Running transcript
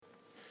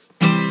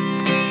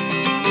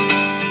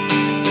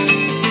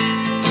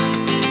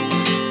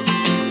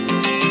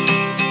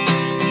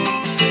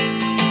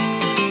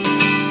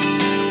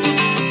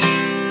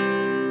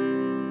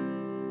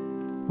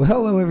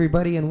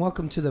everybody, and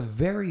welcome to the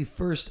very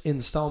first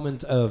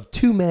installment of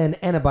Two Men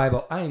and a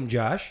Bible. I'm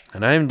Josh.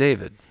 And I'm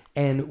David.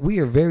 And we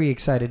are very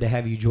excited to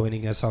have you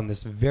joining us on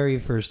this very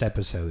first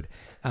episode.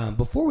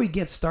 Before we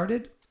get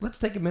started, let's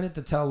take a minute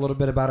to tell a little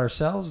bit about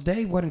ourselves.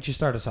 Dave, why don't you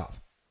start us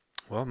off?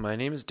 Well, my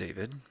name is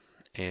David,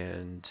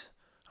 and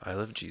I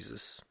love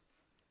Jesus.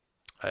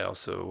 I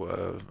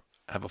also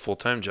have a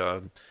full-time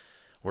job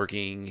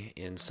working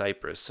in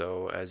Cyprus,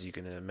 so as you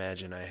can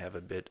imagine, I have a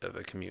bit of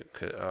a commute.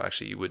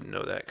 Actually, you wouldn't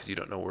know that because you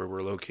don't know where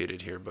we're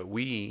located here, but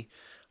we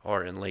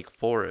are in Lake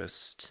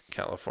Forest,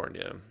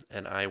 California,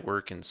 and I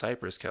work in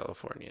Cypress,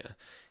 California,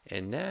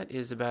 and that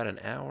is about an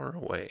hour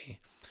away.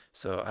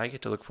 So I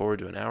get to look forward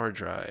to an hour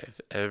drive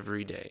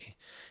every day.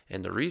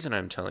 And the reason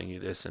I'm telling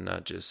you this and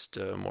not just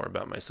more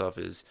about myself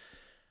is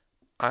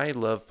I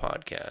love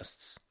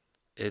podcasts.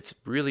 It's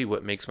really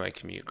what makes my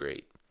commute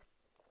great.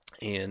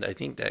 And I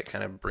think that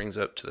kind of brings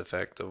up to the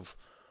fact of,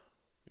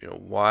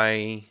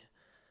 why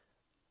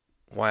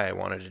I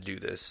wanted to do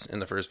this in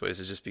the first place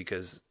is just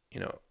because,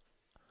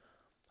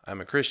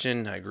 I'm a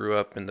Christian. I grew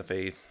up in the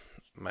faith.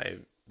 My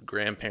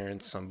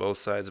grandparents on both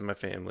sides of my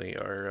family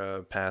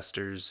are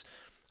pastors.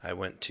 I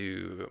went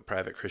to a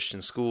private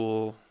Christian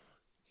school,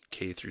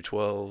 K through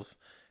 12,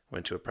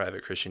 went to a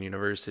private Christian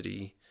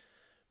university,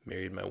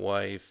 married my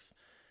wife,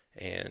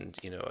 and,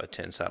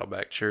 attend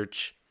Saddleback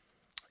Church.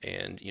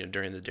 And,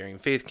 during the Daring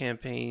Faith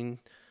campaign,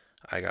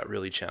 I got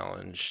really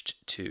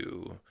challenged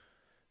to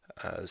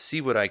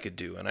see what I could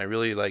do. And I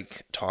really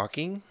like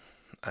talking.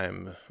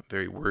 I'm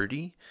very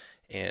wordy.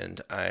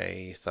 And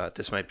I thought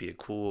this might be a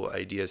cool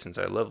idea since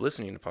I love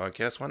listening to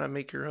podcasts. Why not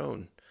make your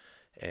own?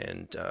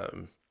 And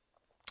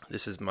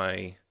this is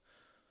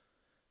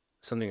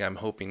something I'm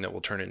hoping that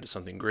will turn into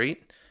something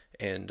great.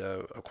 And,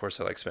 of course,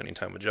 I like spending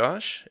time with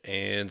Josh.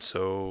 And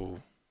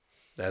so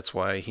that's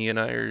why he and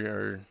I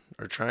are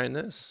trying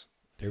this.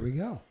 There we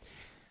go.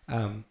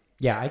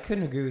 I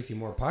couldn't agree with you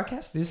more.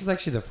 Podcast. This is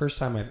actually the first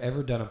time I've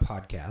ever done a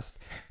podcast.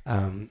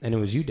 And it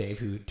was you, Dave,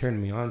 who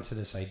turned me on to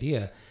this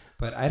idea.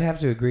 But I'd have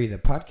to agree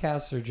that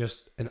podcasts are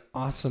just an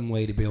awesome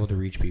way to be able to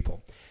reach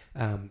people.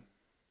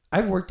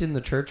 I've worked in the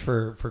church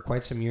for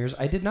quite some years.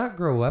 I did not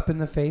grow up in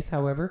the faith,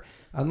 however.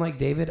 Unlike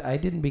David, I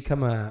didn't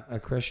become a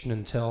Christian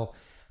until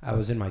I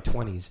was in my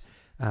 20s,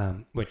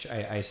 which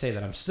I say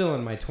that I'm still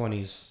in my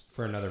 20s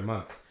for another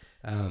month.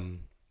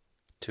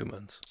 2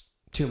 months.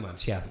 2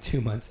 months, yeah, 2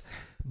 months.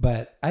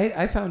 But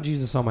I found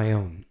Jesus on my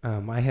own.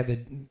 I had to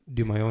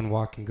do my own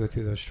walk and go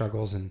through those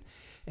struggles.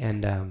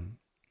 And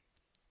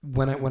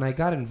when I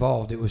got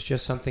involved, it was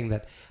just something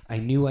that I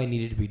knew I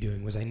needed to be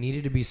doing. I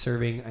needed to be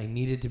serving. I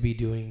needed to be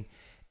doing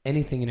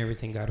anything and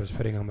everything God was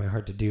putting on my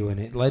heart to do. And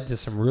it led to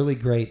some really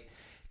great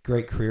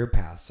career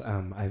paths.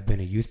 I've been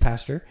a youth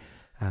pastor,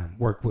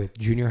 worked with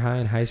junior high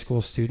and high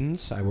school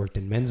students. I worked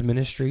in men's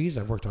ministries.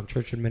 I've worked on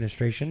church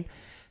administration.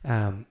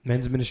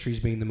 Men's ministries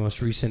being the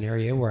most recent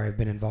area where I've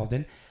been involved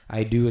in.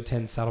 I do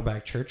attend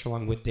Saddleback Church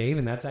along with Dave,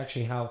 and that's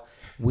actually how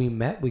we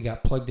met. We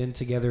got plugged in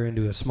together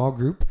into a small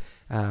group,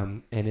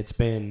 and it's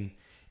been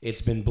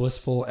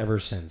blissful ever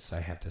since, I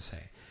have to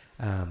say.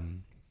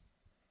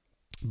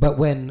 But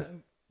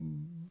when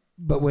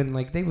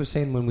like Dave was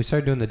saying, when we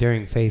started doing the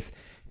Daring Faith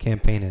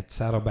campaign at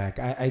Saddleback,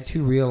 I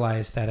too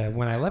realized that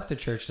when I left the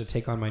church to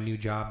take on my new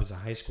job as a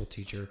high school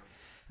teacher,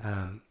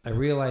 I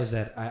realized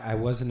that I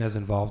wasn't as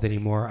involved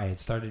anymore. I had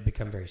started to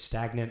become very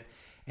stagnant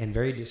and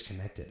very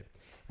disconnected.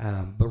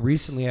 But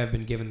recently I've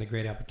been given the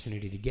great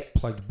opportunity to get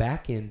plugged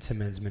back into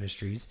men's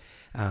ministries,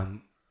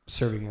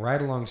 serving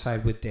right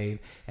alongside with Dave.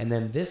 And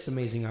then this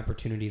amazing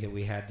opportunity that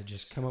we had to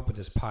just come up with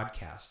this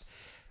podcast.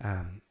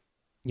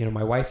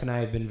 My wife and I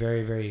have been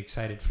very, very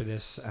excited for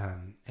this.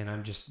 And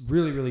I'm just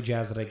really, really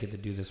jazzed that I get to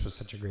do this with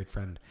such a great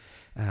friend.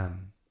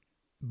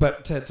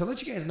 But to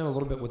let you guys know a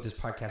little bit what this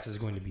podcast is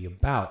going to be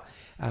about,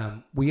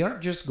 we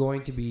aren't just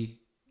going to be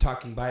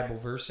talking Bible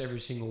verse every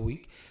single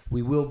week.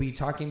 We will be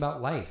talking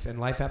about life and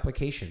life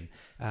application.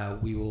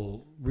 We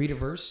will read a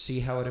verse,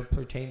 see how it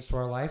pertains to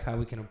our life, how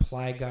we can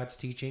apply God's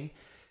teaching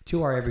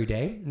to our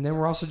everyday. And then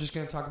we're also just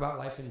going to talk about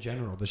life in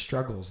general, the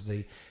struggles,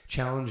 the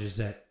challenges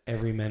that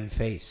every man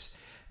face.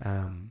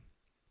 And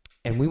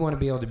we want to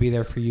be able to be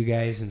there for you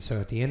guys. And so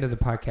at the end of the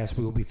podcast,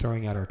 we will be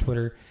throwing out our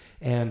Twitter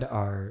and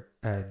our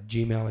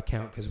Gmail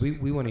account because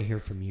we want to hear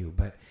from you.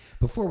 But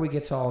before we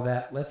get to all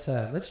that,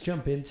 let's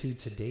jump into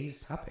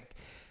today's topic.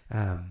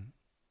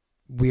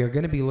 We are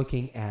going to be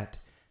looking at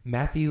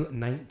Matthew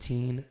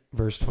 19,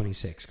 verse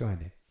 26. Go ahead,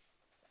 Dave.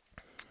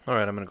 All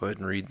right, I'm going to go ahead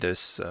and read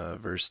this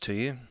verse to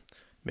you.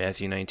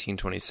 Matthew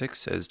 19:26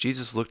 says,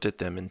 Jesus looked at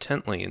them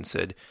intently and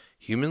said,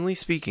 humanly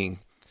speaking,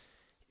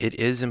 it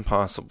is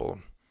impossible,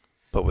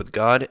 but with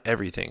God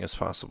everything is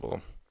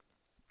possible.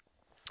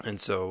 And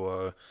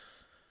so,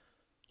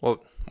 why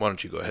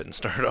don't you go ahead and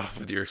start off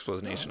with your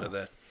explanation of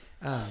that?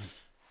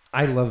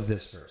 I love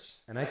this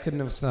verse, and I couldn't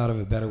have thought of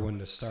a better one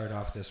to start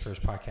off this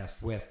first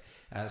podcast with,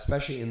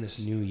 especially in this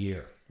new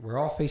year. We're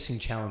all facing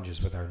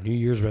challenges with our New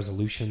Year's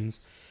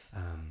resolutions,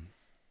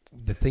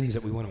 the things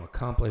that we want to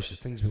accomplish, the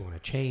things we want to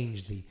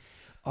change,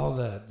 all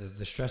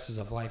the stresses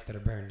of life that are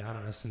bearing down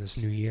on us in this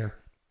new year.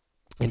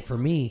 And for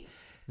me,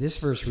 this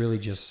verse really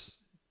just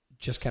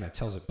kind of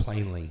tells it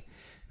plainly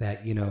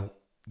that, you know,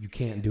 you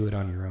can't do it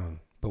on your own.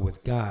 But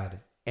with God,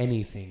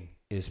 anything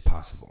is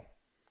possible.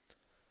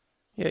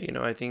 Yeah, you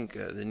know, I think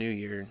the new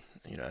year,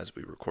 you know, as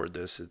we record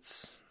this,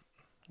 it's,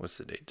 what's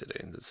the date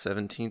today? The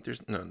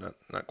 17th? No,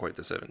 not quite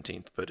the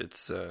 17th, but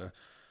it's the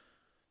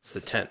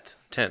 10th.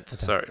 10th,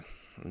 sorry.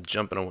 I'm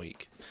jumping a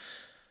week.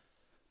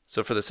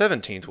 So for the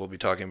 17th, we'll be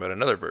talking about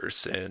another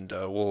verse, and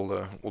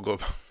we'll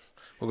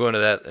go into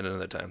that at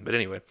another time. But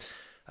anyway,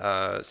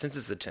 since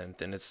it's the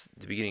 10th and it's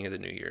the beginning of the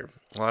new year,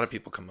 a lot of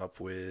people come up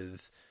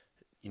with,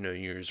 you know, New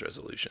Year's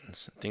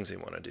resolutions, things they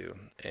want to do.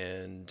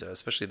 And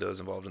especially those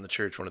involved in the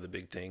church, one of the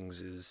big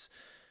things is,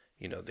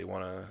 you know, they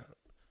want to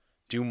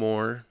do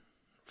more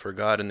for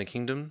God in the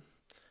kingdom,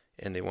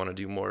 and they want to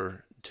do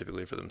more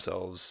typically for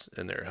themselves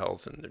and their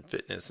health and their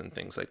fitness and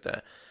things like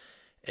that.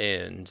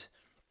 And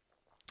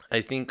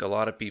I think a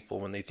lot of people,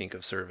 when they think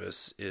of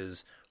service,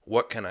 is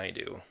what can I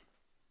do?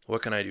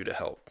 What can I do to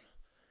help?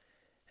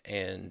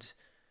 And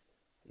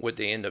what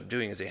they end up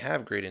doing is they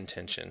have great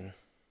intention,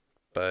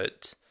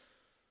 but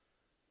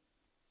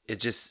it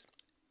just,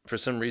 for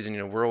some reason, you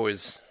know, we're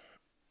always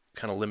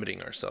kind of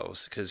limiting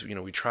ourselves because, you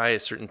know, we try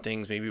certain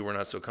things. Maybe we're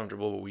not so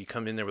comfortable, but we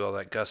come in there with all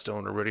that gusto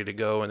and we're ready to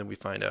go. And then we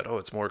find out, oh,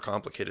 it's more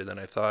complicated than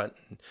I thought.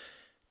 And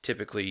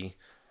typically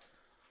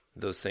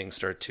those things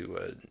start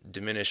to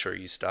diminish, or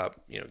you stop,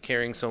 you know,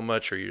 caring so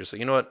much, or you're just like,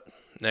 you know what,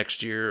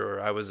 next year,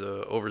 or I was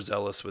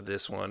overzealous with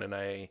this one, and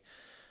I'm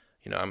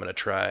going to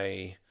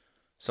try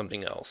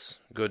something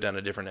else, go down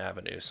a different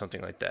avenue,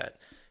 something like that.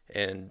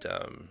 And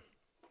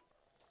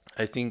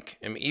I think,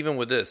 I mean, even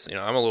with this, you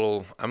know, I'm a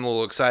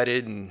little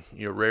excited and,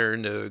 you know,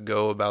 raring to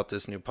go about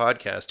this new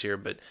podcast here.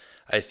 But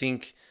I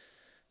think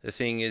the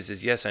thing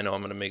is yes, I know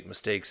I'm going to make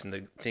mistakes, and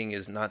the thing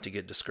is not to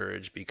get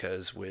discouraged,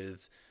 because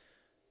with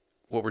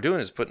what we're doing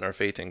is putting our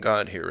faith in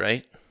God here,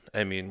 right?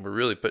 I mean, we're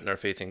really putting our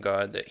faith in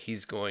God that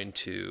He's going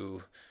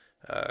to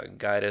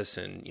guide us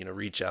and, you know,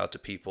 reach out to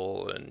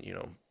people and, you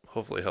know,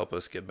 hopefully help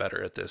us get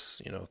better at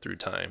this, you know, through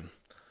time.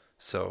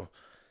 So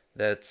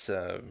that's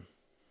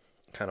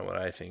kind of what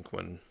I think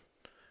when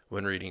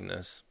reading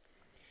this.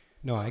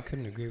 No, I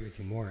couldn't agree with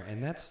you more.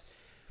 And that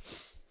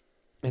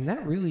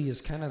really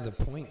is kind of the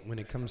point when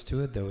it comes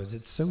to it, though, is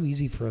it's so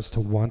easy for us to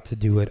want to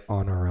do it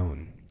on our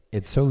own.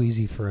 It's so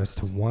easy for us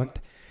to want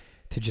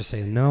to just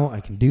say, no, I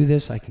can do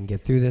this, I can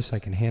get through this, I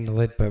can handle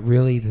it. But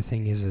really the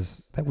thing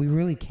is that we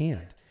really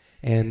can't.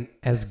 And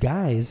as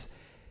guys,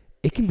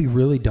 it can be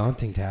really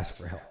daunting to ask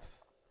for help.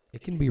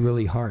 It can be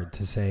really hard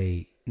to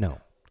say, no,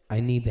 I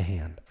need the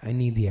hand. I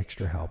need the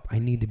extra help. I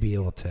need to be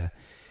able to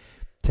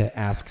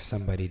ask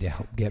somebody to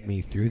help get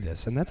me through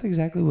this. And that's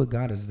exactly what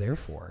God is there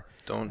for.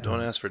 Don't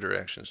ask for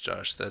directions,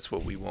 Josh. That's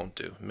what we won't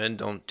do. Men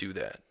don't do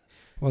that.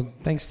 Well,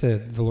 thanks to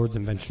the Lord's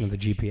invention of the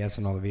GPS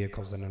and all the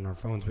vehicles and on our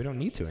phones, we don't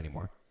need to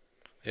anymore.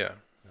 Yeah.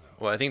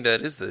 Well, I think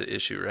that is the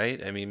issue,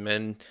 right? I mean,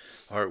 men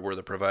we're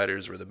the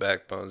providers, we're the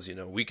backbones. You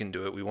know, we can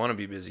do it. We want to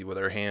be busy with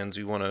our hands.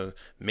 We want to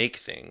make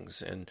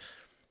things. And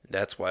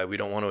that's why we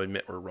don't want to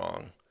admit we're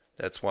wrong.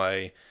 That's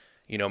why,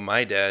 you know,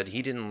 my dad,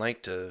 he didn't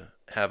like to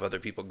have other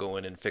people go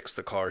in and fix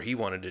the car. He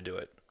wanted to do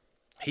it.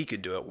 He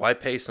could do it. Why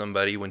pay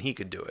somebody when he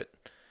could do it?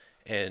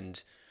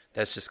 And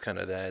that's just kind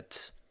of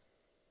that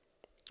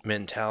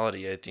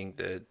mentality, I think,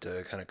 that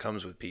kind of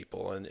comes with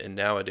people. And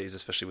nowadays,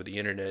 especially with the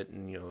internet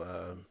and, you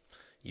know,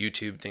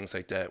 YouTube, things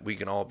like that, we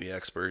can all be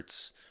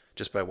experts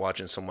just by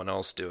watching someone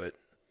else do it.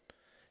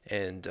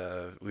 And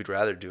we'd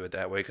rather do it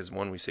that way because,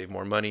 one, we save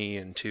more money,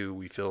 and two,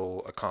 we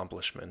feel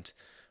accomplishment.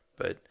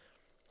 But,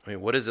 I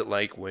mean, what is it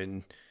like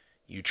when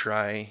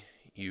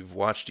you've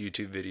watched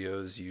YouTube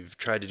videos, you've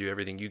tried to do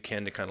everything you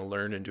can to kind of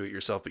learn and do it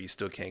yourself, but you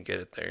still can't get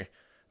it there?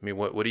 I mean,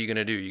 what are you going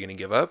to do? Are you going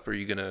to give up, or are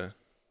you going to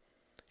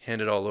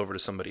hand it all over to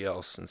somebody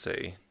else and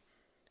say,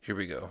 here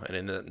we go? And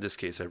in this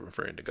case, I'm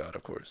referring to God,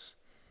 of course.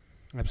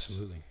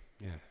 Absolutely.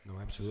 Yeah, no,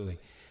 absolutely.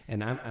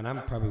 And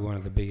I'm probably one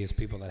of the biggest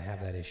people that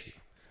have that issue.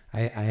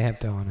 I have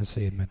to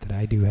honestly admit that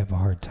I do have a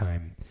hard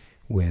time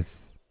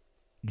with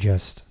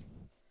just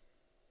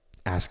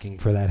asking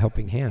for that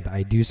helping hand.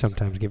 I do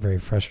sometimes get very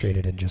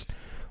frustrated and just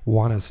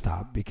want to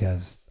stop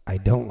because I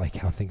don't like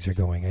how things are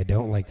going. I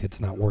don't like that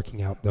it's not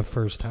working out the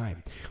first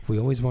time. We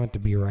always want it to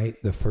be right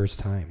the first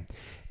time.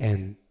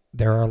 And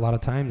there are a lot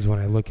of times when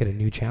I look at a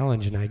new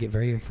challenge and I get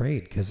very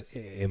afraid because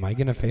am I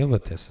going to fail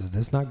at this? Is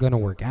this not going to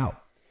work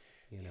out?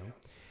 You know,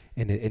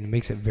 and it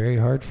makes it very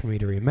hard for me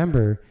to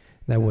remember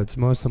that what's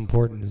most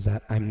important is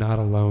that I'm not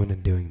alone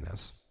in doing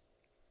this.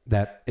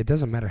 That it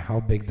doesn't matter how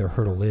big the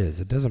hurdle is.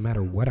 It doesn't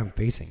matter what I'm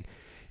facing.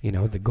 You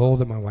know, the goal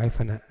that my wife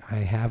and I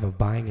have of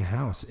buying a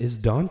house is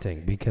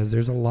daunting because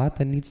there's a lot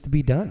that needs to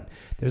be done.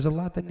 There's a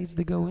lot that needs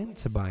to go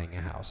into buying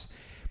a house.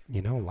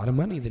 You know, a lot of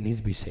money that needs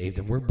to be saved,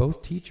 and we're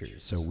both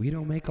teachers, so we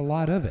don't make a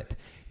lot of it.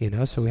 You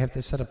know, so we have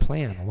to set a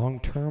plan, a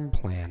long-term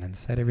plan, and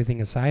set everything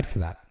aside for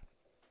that.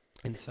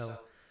 And so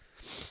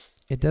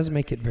it does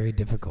make it very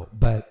difficult,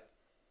 but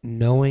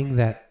knowing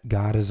that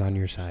God is on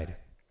your side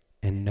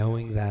and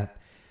knowing that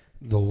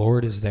the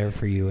Lord is there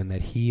for you and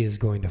that he is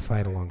going to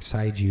fight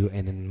alongside you.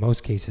 And in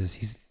most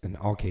cases, in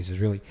all cases,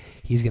 really,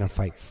 he's going to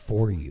fight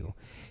for you.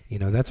 You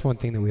know, that's one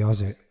thing that we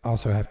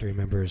also have to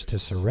remember is to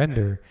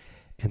surrender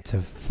and to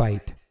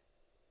fight,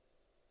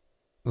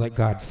 let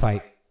God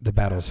fight the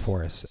battles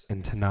for us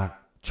and to not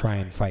try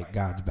and fight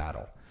God's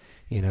battle.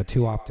 You know,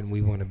 too often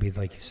we want to be,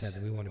 like you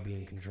said, we want to be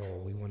in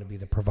control. We want to be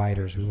the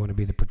providers. We want to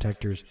be the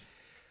protectors.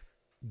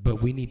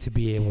 But we need to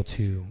be able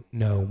to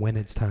know when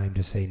it's time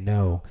to say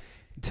no,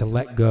 to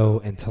let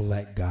go and to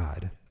let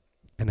God.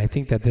 And I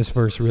think that this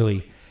verse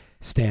really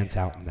stands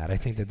out in that. I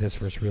think that this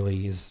verse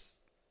really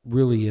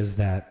is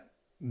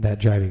that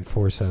driving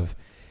force of,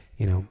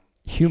 you know,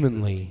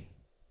 humanly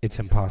it's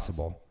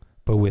impossible,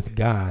 but with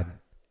God,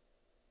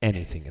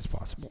 anything is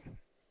possible.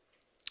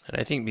 And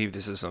I think maybe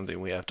this is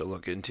something we have to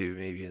look into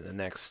maybe in the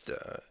next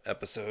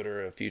episode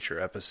or a future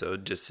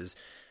episode, just as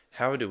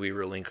how do we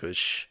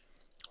relinquish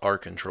our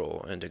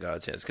control into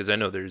God's hands? Because I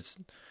know there's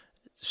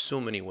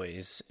so many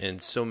ways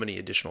and so many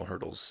additional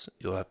hurdles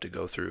you'll have to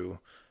go through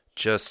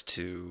just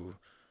to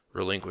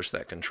relinquish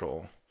that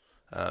control.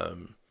 I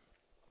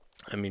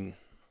mean,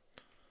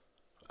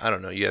 I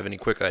don't know. You have any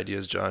quick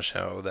ideas, Josh,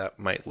 how that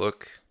might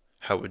look?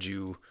 How would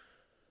you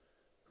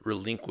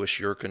relinquish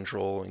your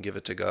control and give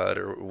it to God,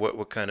 or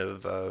what kind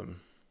of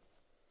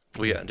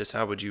just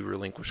how would you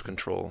relinquish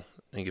control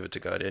and give it to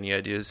God? Any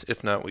ideas?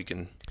 If not, we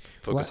can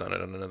focus on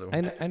it on another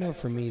one. I know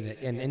for me that,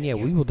 and yeah,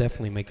 we will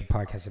definitely make a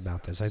podcast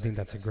about this. I think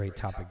that's a great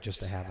topic just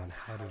to have on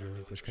how to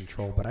relinquish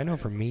control. But I know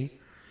for me,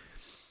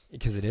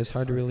 because it is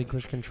hard to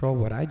relinquish control,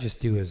 what I just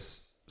do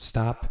is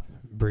stop,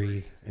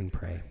 breathe, and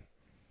pray.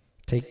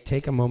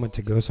 Take a moment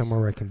to go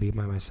somewhere where I can be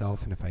by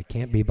myself, and if I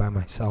can't be by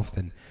myself,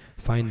 then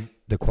find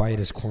the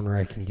quietest corner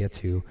I can get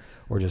to,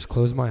 or just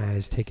close my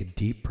eyes, take a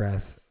deep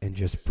breath, and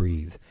just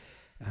breathe.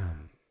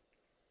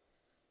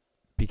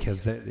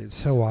 Because it's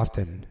so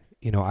often,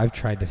 you know, I've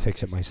tried to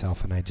fix it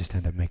myself, and I just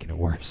end up making it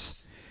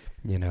worse,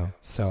 you know?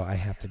 So I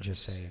have to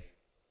just say,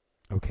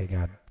 okay,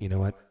 God, you know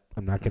what?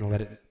 I'm not going to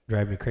let it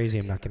drive me crazy.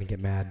 I'm not going to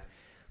get mad.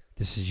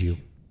 This is you,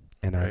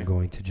 and I'm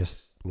going to just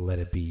let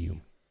it be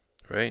you.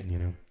 Right. You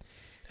know?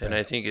 And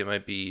I think it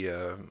might be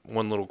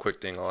one little quick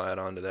thing I'll add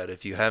on to that.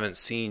 If you haven't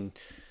seen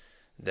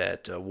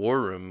that War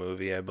Room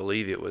movie, I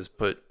believe it was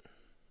put.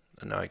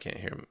 Now I can't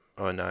hear.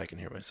 Oh, now I can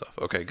hear myself.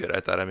 Okay, good.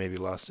 I thought I maybe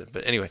lost it.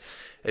 But anyway,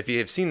 if you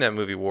have seen that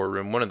movie War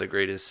Room, one of the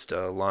greatest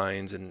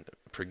lines, and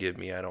forgive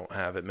me, I don't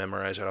have it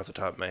memorized right off the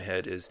top of my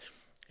head, is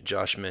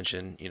Josh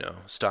mentioned, you know,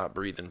 stop,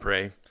 breathe, and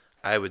pray.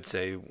 I would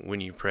say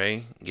when you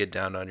pray, get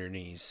down on your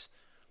knees.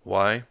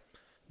 Why?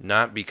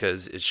 Not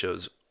because it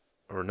shows.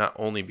 Or not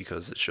only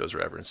because it shows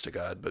reverence to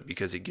God, but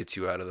because it gets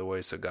you out of the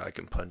way so God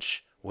can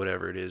punch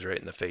whatever it is right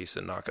in the face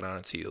and knock it on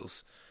its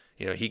heels.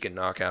 You know, he can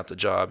knock out the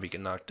job, he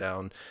can knock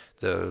down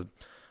the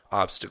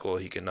obstacle,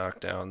 he can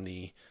knock down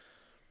the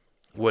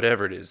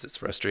whatever it is that's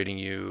frustrating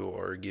you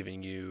or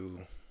giving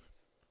you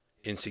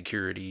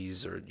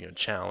insecurities or, you know,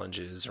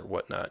 challenges or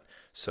whatnot.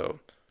 So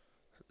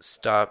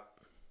stop,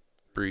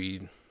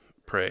 breathe,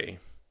 pray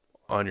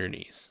on your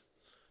knees.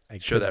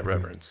 Show that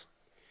reverence.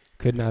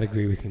 Could not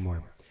agree with you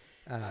more.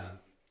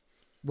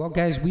 Well,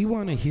 guys, we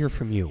want to hear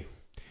from you.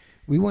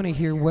 We want to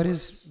hear what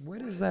is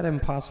that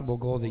impossible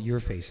goal that you're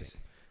facing?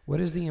 What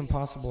is the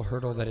impossible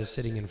hurdle that is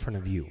sitting in front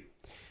of you?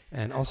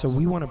 And also,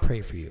 we want to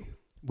pray for you.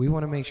 We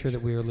want to make sure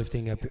that we are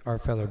lifting up our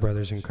fellow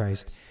brothers in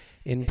Christ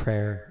in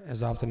prayer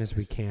as often as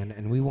we can.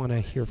 And we want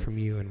to hear from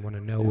you and want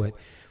to know what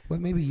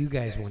maybe you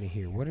guys want to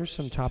hear. What are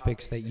some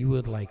topics that you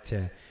would like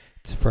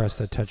for us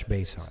to touch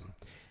base on?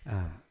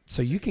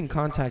 So you can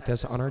contact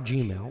us on our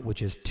Gmail,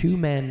 which is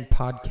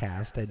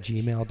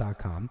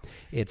twomenpodcast@gmail.com.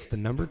 It's the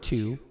number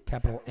 2,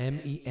 capital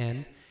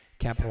MEN,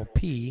 capital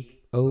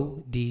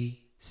PODCAST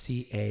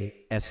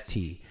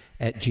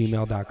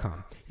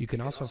 @gmail.com. You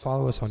can also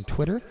follow us on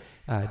Twitter.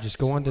 Just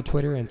go onto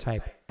Twitter and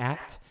type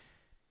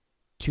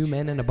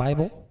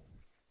 @2meninABible,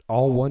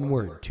 all one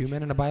word, 2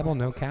 Men in a Bible,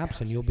 no caps,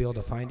 and you'll be able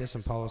to find us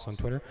and follow us on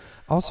Twitter.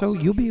 Also,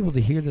 you'll be able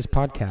to hear this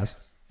podcast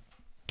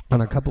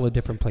on a couple of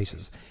different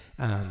places.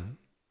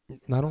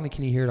 Not only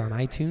can you hear it on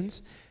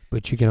iTunes,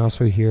 but you can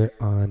also hear it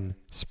on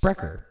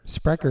Spreaker.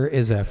 Spreaker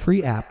is a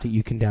free app that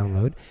you can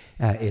download.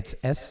 It's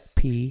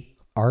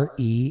SPREAKER.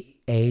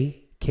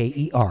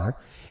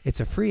 It's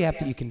a free app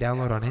that you can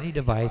download on any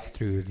device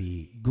through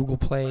the Google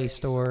Play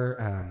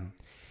Store,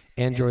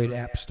 Android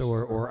App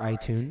Store, or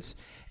iTunes.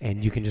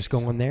 And you can just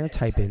go on there,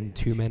 type in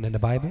 2 Men in a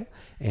Bible,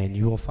 and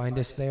you will find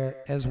us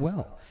there as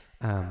well.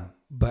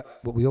 But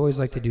what we always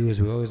like to do is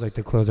we always like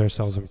to close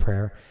ourselves in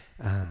prayer.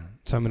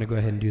 So I'm going to go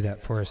ahead and do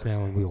that for us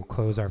now, and we will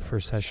close our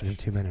first session of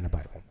 2 Men in a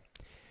Bible.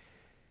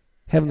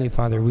 Heavenly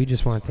Father, we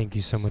just want to thank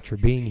you so much for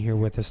being here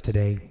with us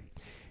today,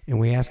 and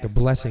we ask a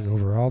blessing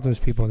over all those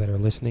people that are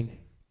listening,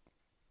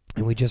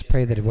 and we just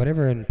pray that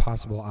whatever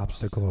impossible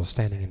obstacle is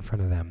standing in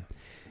front of them,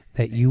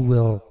 that you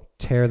will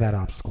tear that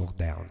obstacle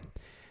down,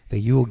 that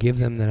you will give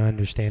them the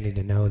understanding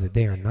to know that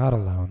they are not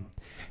alone,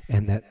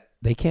 and that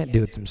they can't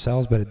do it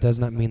themselves, but it does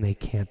not mean they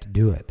can't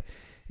do it.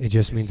 It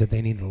just means that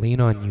they need to lean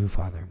on you,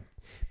 Father,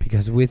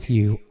 because with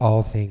you,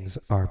 all things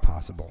are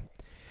possible.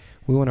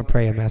 We want to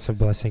pray a massive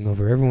blessing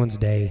over everyone's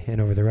day and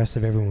over the rest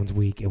of everyone's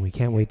week, and we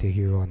can't wait to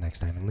hear you all next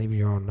time. In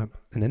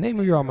the name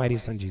of your almighty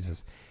Son,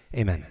 Jesus,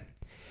 amen.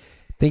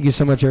 Thank you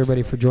so much,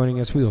 everybody, for joining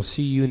us. We will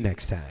see you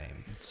next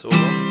time. So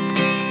long.